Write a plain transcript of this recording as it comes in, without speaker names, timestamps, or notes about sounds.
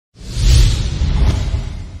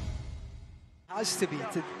has to be.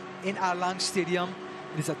 In Aarón Stadium,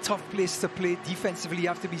 it is a tough place to play. Defensively, you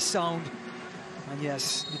have to be sound. And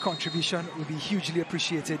yes, the contribution will be hugely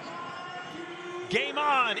appreciated. Game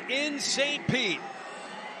on in St. Pete.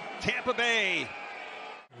 Tampa Bay.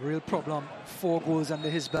 Real problem. 4 goals under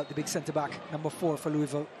his belt, the big centre-back, number 4 for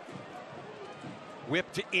Louisville.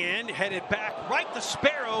 Whipped in, headed back, right to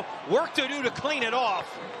Sparrow. Work to do to clean it off.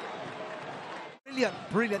 Brilliant,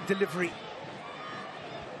 brilliant delivery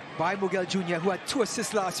by Moguel Jr., who had 2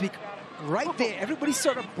 assists last week. Right there, everybody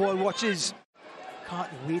sort of ball watches. Can't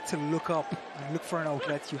wait to look up and look for an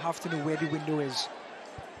outlet. You have to know where the window is.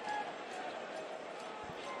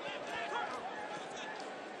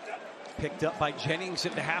 Picked up by Jennings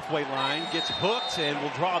at the halfway line, gets hooked and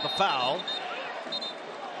will draw the foul.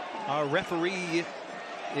 Our referee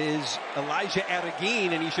is Elijah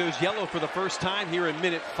Aarón, and he shows yellow for the first time here in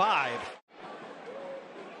minute 5.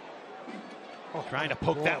 Oh, trying to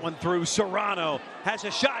poke that one through. Serrano has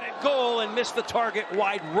a shot at goal and missed the target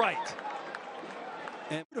wide right.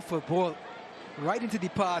 And beautiful ball right into the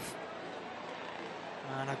path.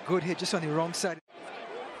 And a good hit just on the wrong side.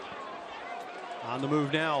 On the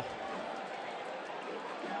move now.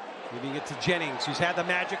 Giving it to Jennings, who's had the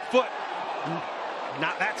magic foot.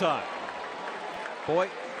 Not that time. Boy,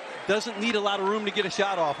 doesn't need a lot of room to get a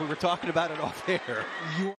shot off. We were talking about it off air.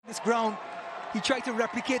 You on this ground. He tried to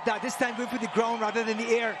replicate that, this time going for the ground rather than the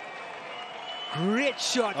air. Great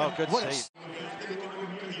shot. Oh, good save.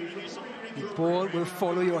 The ball will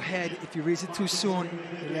follow your head. If you raise it too soon,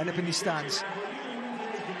 it'll end up in the stands.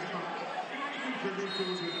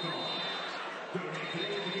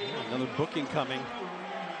 Another booking coming.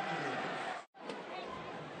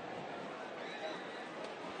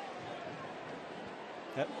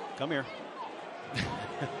 Yep, come here.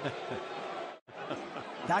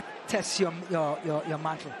 That tests your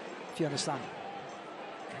mantle, if you understand.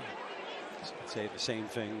 I'd say the same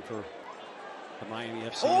thing for the Miami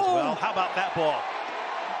FC as well. How about that ball?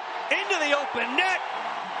 Into the open net.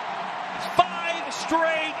 5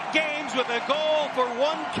 straight games with a goal for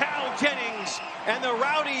one Cal Jennings. And the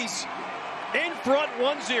Rowdies in front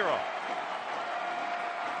 1-0.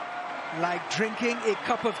 Like drinking a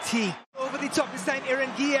cup of tea. Over the top this time,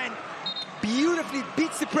 Aarón Guillén beautifully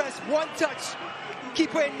beats the press. One touch.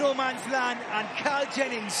 Keeper in no man's land, and Cal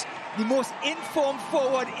Jennings, the most informed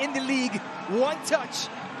forward in the league. One touch,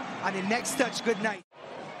 and the next touch, good night.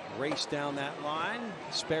 Race down that line.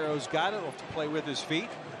 Sparrow's got it. He'll have to play with his feet.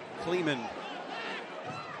 Kleeman.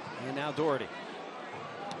 And now Doherty.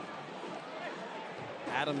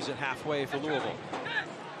 Adams at halfway for Louisville.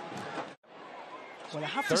 Well, I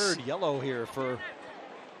have Third yellow here for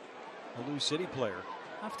a Louisville City player.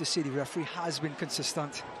 I have to say the referee has been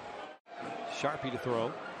consistent. Charpie to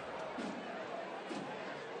throw.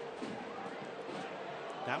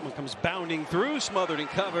 That one comes bounding through, smothered and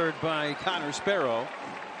covered by Connor Sparrow.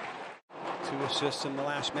 2 assists in the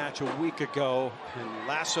last match a week ago, and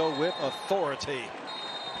Lasso with authority.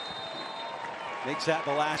 Makes that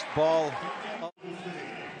the last ball.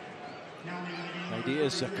 The idea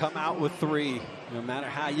is to come out with 3, no matter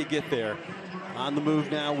how you get there. On the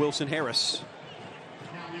move now, Wilson Harris.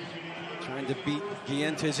 Trying to beat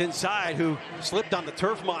Guillén to his inside, who slipped on the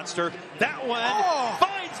turf monster. That one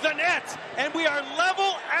finds the net, and we are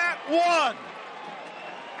level at 1.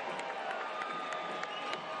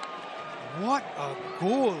 What a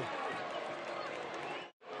goal.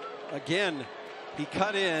 Again, he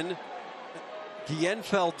cut in. Guillén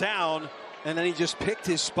fell down, and then he just picked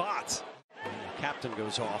his spot. And the captain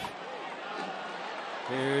goes off.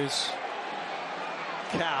 Here's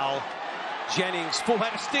Cal Jennings, full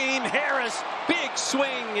head of steam. Harris, big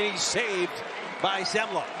swing, and he's saved by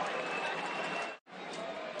Semmle.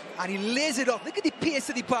 And he lays it off. Look at the pace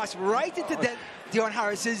of the pass right into Deon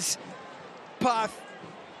Harris's path.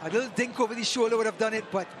 A little dink over the shoulder would have done it,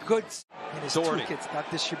 but good in his toolkit,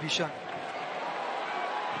 that distribution.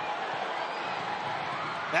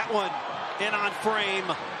 That one in on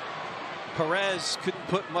frame. Perez couldn't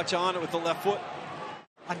put much on it with the left foot.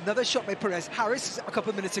 Another shot by Perez. Harris a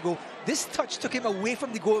couple of minutes ago. This touch took him away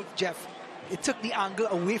from the goal, Jeff. It took the angle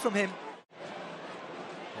away from him.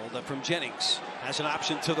 Hold up from Jennings. Has an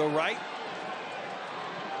option to the right.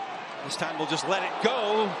 This time we'll just let it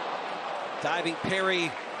go. Diving Perry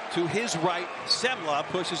to his right. Semmle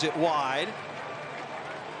pushes it wide.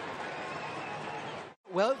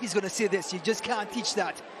 Well, he's going to say this. You just can't teach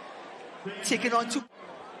that. Taking on to...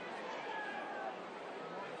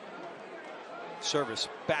 Service,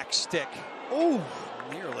 back stick. Oh,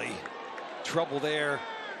 nearly trouble there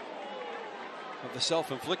of the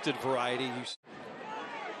self-inflicted variety.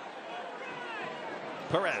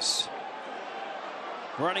 Perez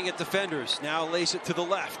running at defenders. Now lace it to the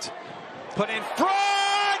left. Put in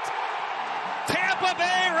front! Tampa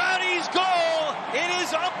Bay Rowdies goal! It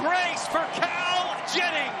is a brace for Cal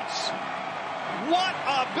Jennings. What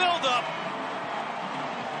a buildup!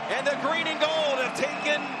 And the green and gold have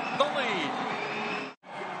taken the lead.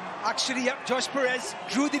 Actually, yep, Josh Perez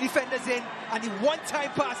drew the defenders in, and the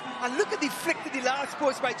one-time pass. And look at the flick to the last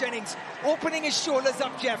post by Jennings, opening his shoulders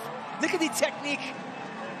up, Jeff. Look at the technique.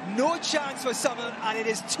 No chance for Semmle, and it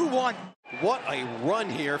is 2-1. What a run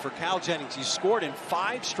here for Cal Jennings. He's scored in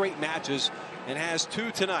 5 straight matches and has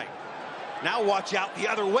 2 tonight. Now watch out the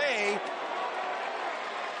other way.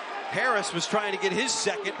 Harris was trying to get his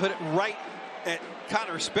second, put it right at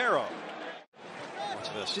Connor Sparrow.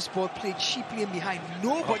 Watch this. This ball played cheaply in behind.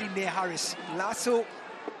 Nobody near Harris. Lasso.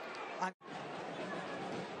 And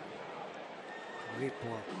great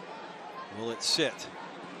ball. Will it sit?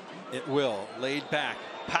 It will. Laid back.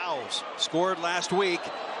 Powell's scored last week.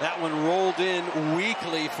 That one rolled in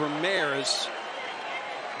weakly for Mares.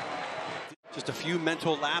 Just a few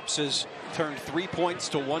mental lapses. Turned 3 points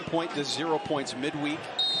to 1 point to 0 points midweek.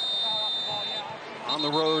 On the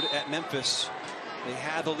road at Memphis. They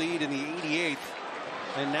had the lead in the 88th.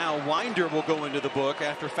 And now Wynder will go into the book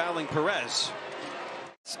after fouling Perez.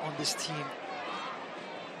 It's on this team.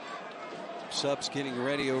 Subs getting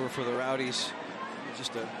ready over for the Rowdies.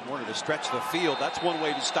 Just wanted to stretch the field. That's one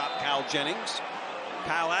way to stop Cal Jennings.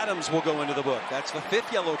 Kyle Adams will go into the book. That's the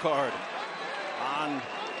 5th yellow card on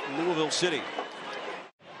Louisville City.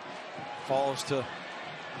 Falls to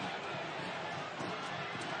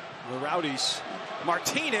the Rowdies.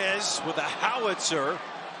 Martinez with a howitzer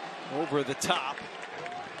over the top.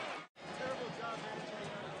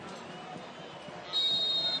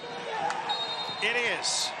 It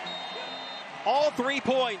is. All 3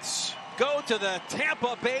 points go to the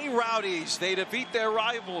Tampa Bay Rowdies. They defeat their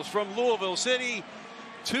rivals from Louisville City.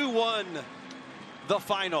 2-1 the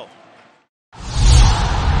final.